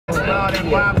So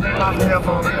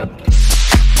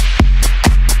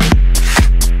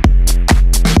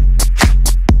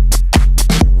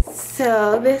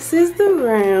this is the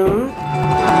room.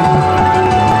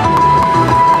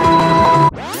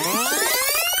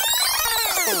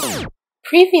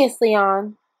 Previously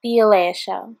on the Alaya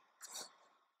show.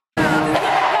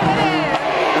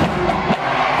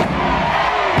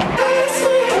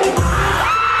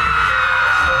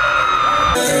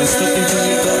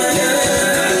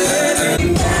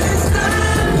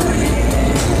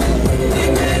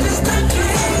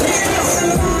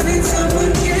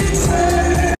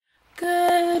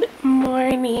 Good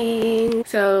morning.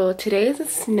 So today is a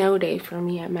snow day for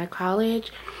me at my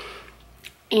college.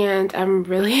 And I'm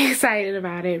really excited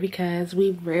about it because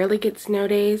we rarely get snow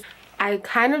days. I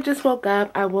kind of just woke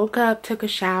up. I woke up, took a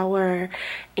shower,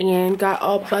 and got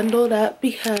all bundled up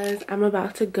because I'm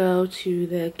about to go to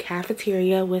the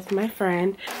cafeteria with my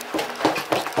friend.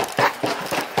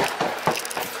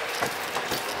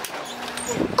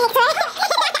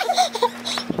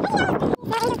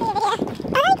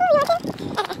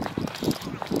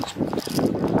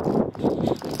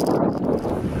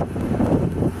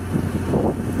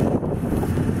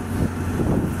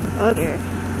 Okay.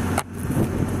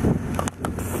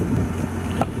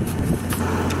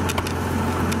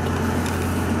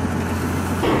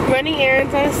 Running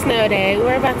errands on a snow day.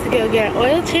 We're about to go get an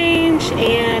oil change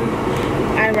and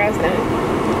eyebrows done.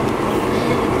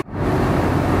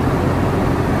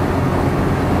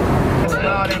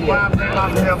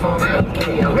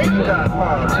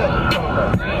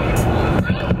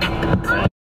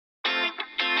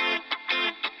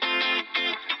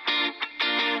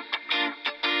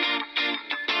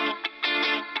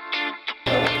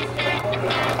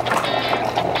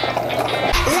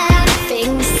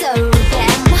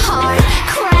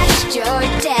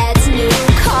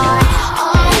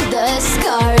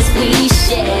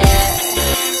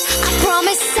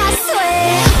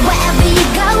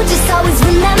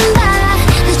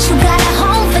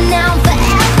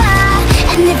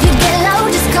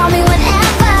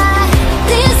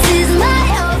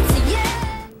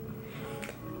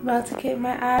 About to get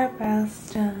my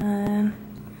eyebrows done.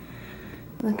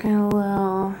 Looking a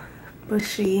little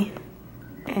bushy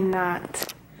and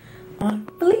not on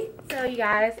fleek. So you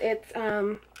guys, it's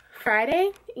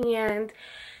Friday, and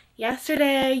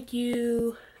yesterday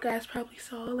you guys probably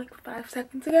saw like 5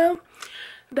 seconds ago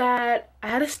that I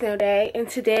had a snow day, and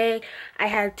today I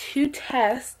had 2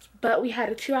 tests, but we had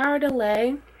a 2-hour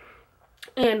delay,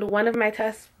 and one of my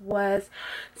tests was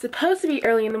supposed to be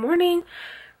early in the morning.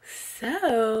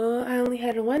 So I only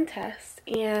had 1 test,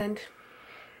 and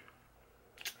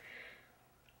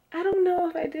I don't know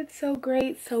if I did so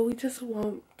great, so we just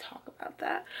won't talk about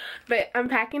that. But I'm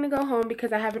packing to go home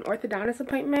because I have an orthodontist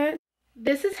appointment.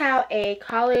 This is how a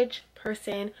college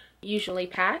person usually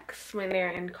packs when they're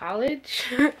in college.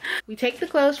 We take the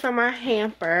clothes from our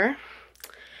hamper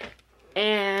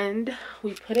and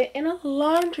we put it in a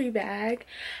laundry bag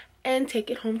and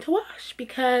take it home to wash,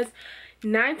 because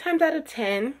 9 times out of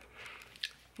 10,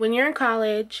 when you're in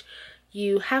college,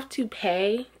 you have to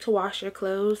pay to wash your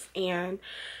clothes, and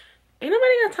ain't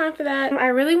nobody got time for that. I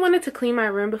really wanted to clean my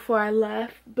room before I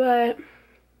left, but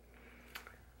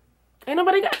ain't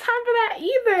nobody got time for that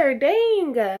either.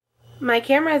 Dang. My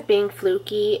camera is being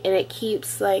fluky, and it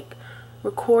keeps like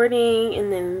recording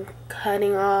and then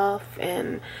cutting off,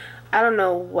 and I don't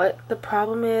know what the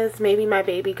problem is. Maybe my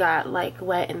baby got like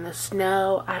wet in the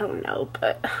snow. I don't know,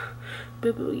 but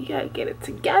boo-boo, you gotta get it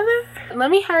together. Let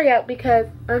me hurry up because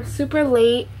I'm super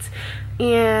late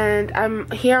and I'm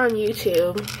here on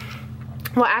YouTube.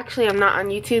 Well, actually I'm not on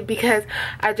YouTube because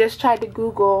I just tried to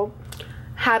Google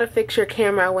how to fix your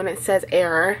camera when it says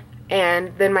error,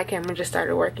 and then my camera just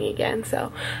started working again,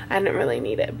 so I didn't really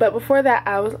need it. But before that,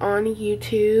 I was on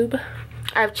YouTube.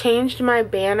 I've changed my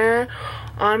banner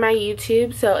on my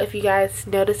YouTube, so if you guys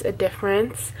notice a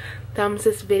difference, thumbs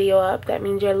this video up. That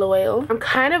means you're loyal. I'm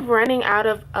kind of running out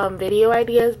of video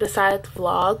ideas besides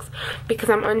vlogs because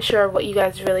I'm unsure of what you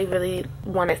guys really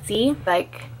want to see.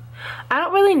 Like, I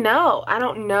don't really know. I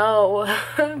don't know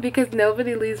because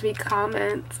nobody leaves me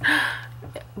comments.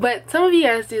 But some of you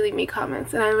guys do leave me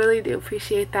comments, and I really do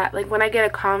appreciate that. Like, when I get a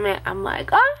comment, I'm like,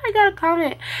 oh, I got a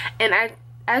comment. And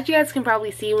as you guys can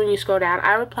probably see when you scroll down,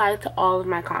 I reply to all of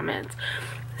my comments.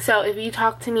 So if you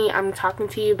talk to me, I'm talking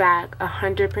to you back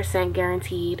 100%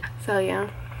 guaranteed. So yeah,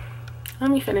 let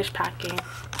me finish packing.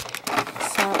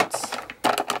 Salt,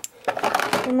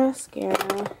 the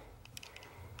mascara,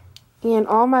 and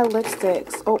all my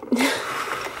lipsticks. Oh.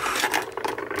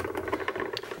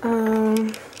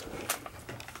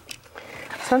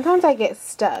 Sometimes I get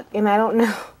stuck and I don't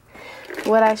know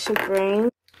what I should bring.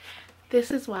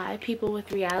 This is why people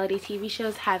with reality TV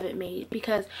shows have it made,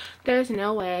 because there's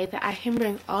no way that I can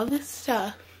bring all this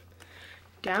stuff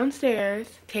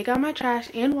downstairs, take out my trash,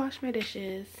 and wash my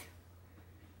dishes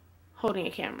holding a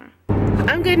camera.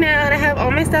 I'm good now, and I have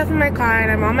all my stuff in my car,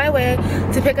 and I'm on my way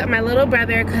to pick up my little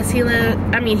brother because he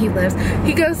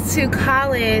goes to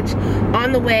college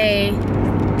on the way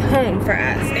home for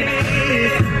us.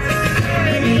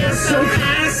 So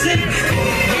classic.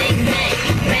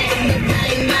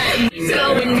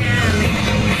 Going down.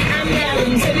 I'm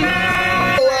going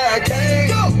tonight. I can't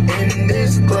go in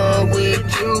this club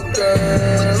with you,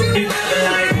 girl.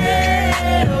 Like,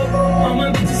 hey, all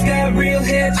my bitches got real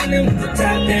hair, chilling with the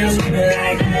top down, screaming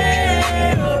like,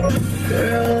 hey,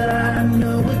 girl, I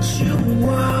know what you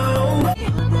want.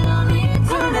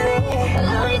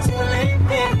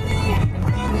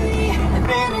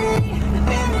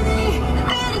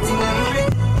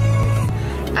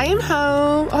 I am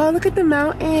home. Oh, look at the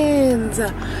mountains.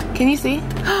 Can you see?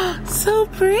 So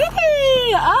pretty.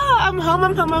 Oh, I'm home.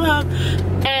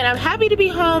 And I'm happy to be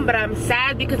home, but I'm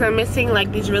sad because I'm missing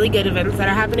like these really good events that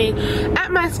are happening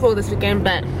at my school this weekend.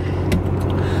 But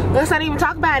let's not even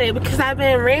talk about it because I've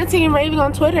been ranting and raving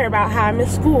on Twitter about how I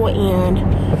miss school. And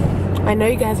I know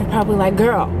you guys are probably like,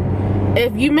 girl,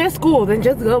 if you miss school, then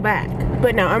just go back.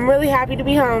 But no, I'm really happy to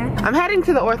be home. I'm heading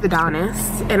to the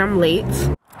orthodontist and I'm late.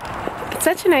 It's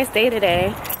such a nice day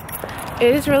today.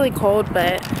 It is really cold,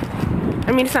 but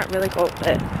I mean, it's not really cold,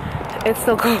 but it's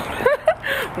still cold.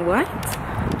 What?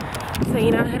 So,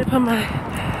 you know, I had to put my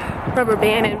rubber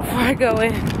band in before I go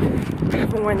in. I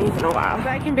haven't worn these in a while. But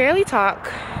I can barely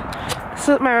talk. This is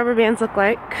what my rubber bands look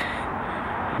like.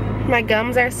 My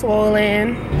gums are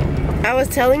swollen. I was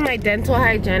telling my dental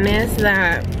hygienist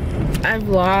that I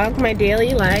vlog my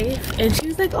daily life, and she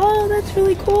was like, oh, that's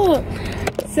really cool.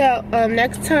 So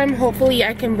next time, hopefully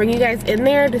I can bring you guys in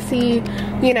there to see,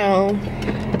 you know,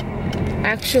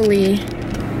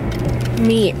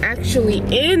 me actually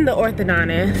in the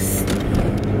orthodontist.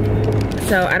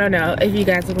 So I don't know if you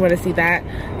guys would want to see that.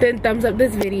 Then thumbs up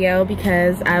this video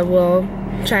because I will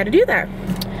try to do that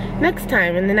next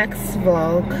time in the next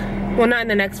vlog. Well, not in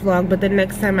the next vlog, but the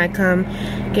next time I come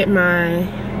get my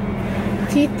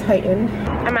teeth tightened.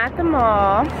 I'm at the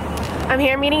mall. I'm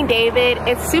here meeting David.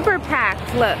 It's super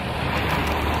packed. Look,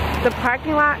 the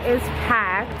parking lot is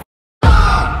packed.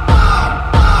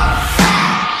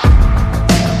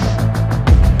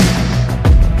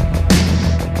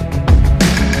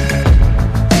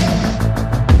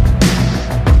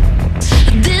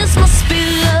 This must be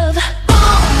love. The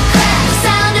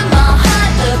sound in my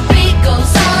heart, the beat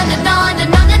goes on and on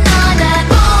and on and on and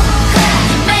on.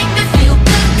 You make me feel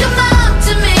good. Come on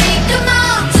to me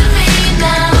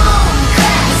now.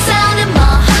 The sound in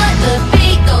my heart, the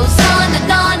beat goes on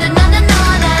and on and on and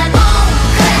on and on.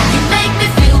 You make me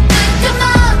feel good. Come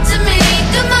on to me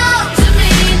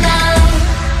now.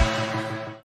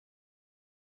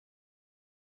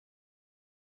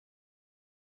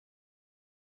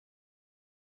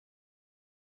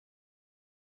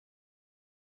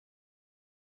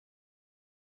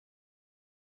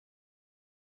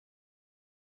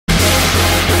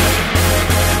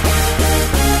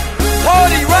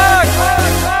 Party rock!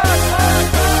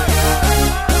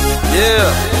 Yeah.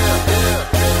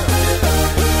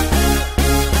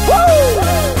 Woo!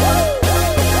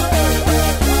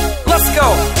 Let's go.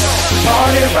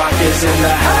 Party rock is in the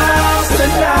house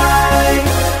tonight.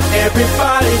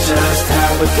 Everybody just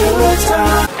have a good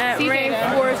time. At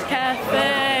Rainforest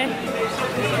Cafe.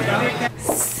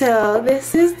 So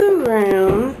this is the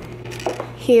room.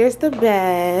 Here's the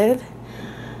bed.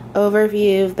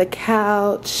 Overview of the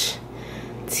couch,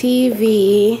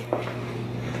 TV,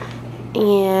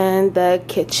 and the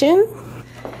kitchen.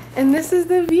 And this is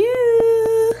the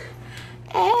view.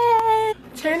 Hey.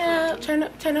 Turn up, turn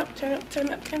up, turn up, turn up, turn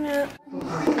up, turn up.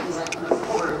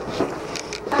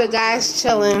 The guy's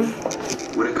chilling.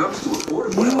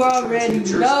 You already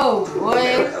know,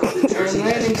 boy.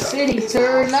 Atlantic City,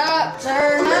 turn up,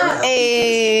 turn up.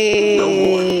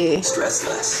 Hey. Stress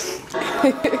less.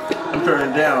 I'm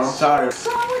turning down. I'm tired.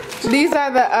 These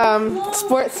are the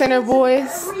Sports Center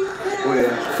boys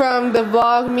from the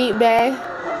vlog Meet Bay.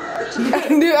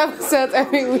 New episodes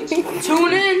every week.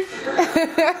 Tune in.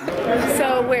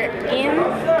 So we're in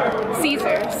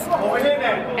Caesars,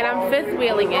 and I'm fifth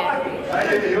wheeling it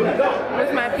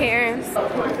with my parents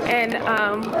and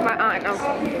my aunt and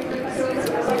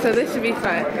uncle. So this should be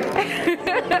fun.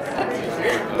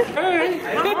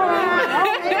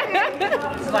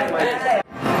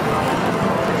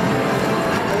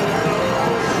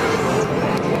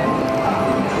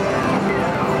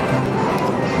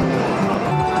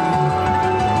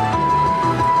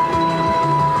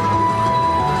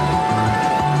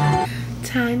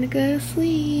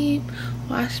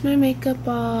 my makeup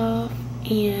off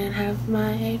and have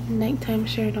my nighttime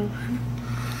shirt on.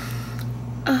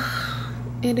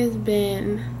 It has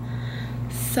been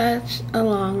such a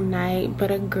long night, but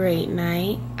a great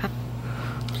night.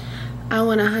 I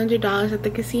won $100 at the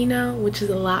casino, which is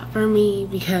a lot for me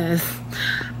because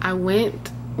I went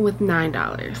with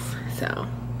 $9. So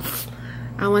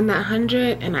I won that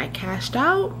 100 and I cashed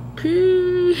out.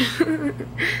 See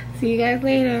you guys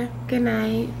later. Good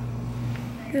night.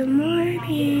 Good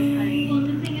morning.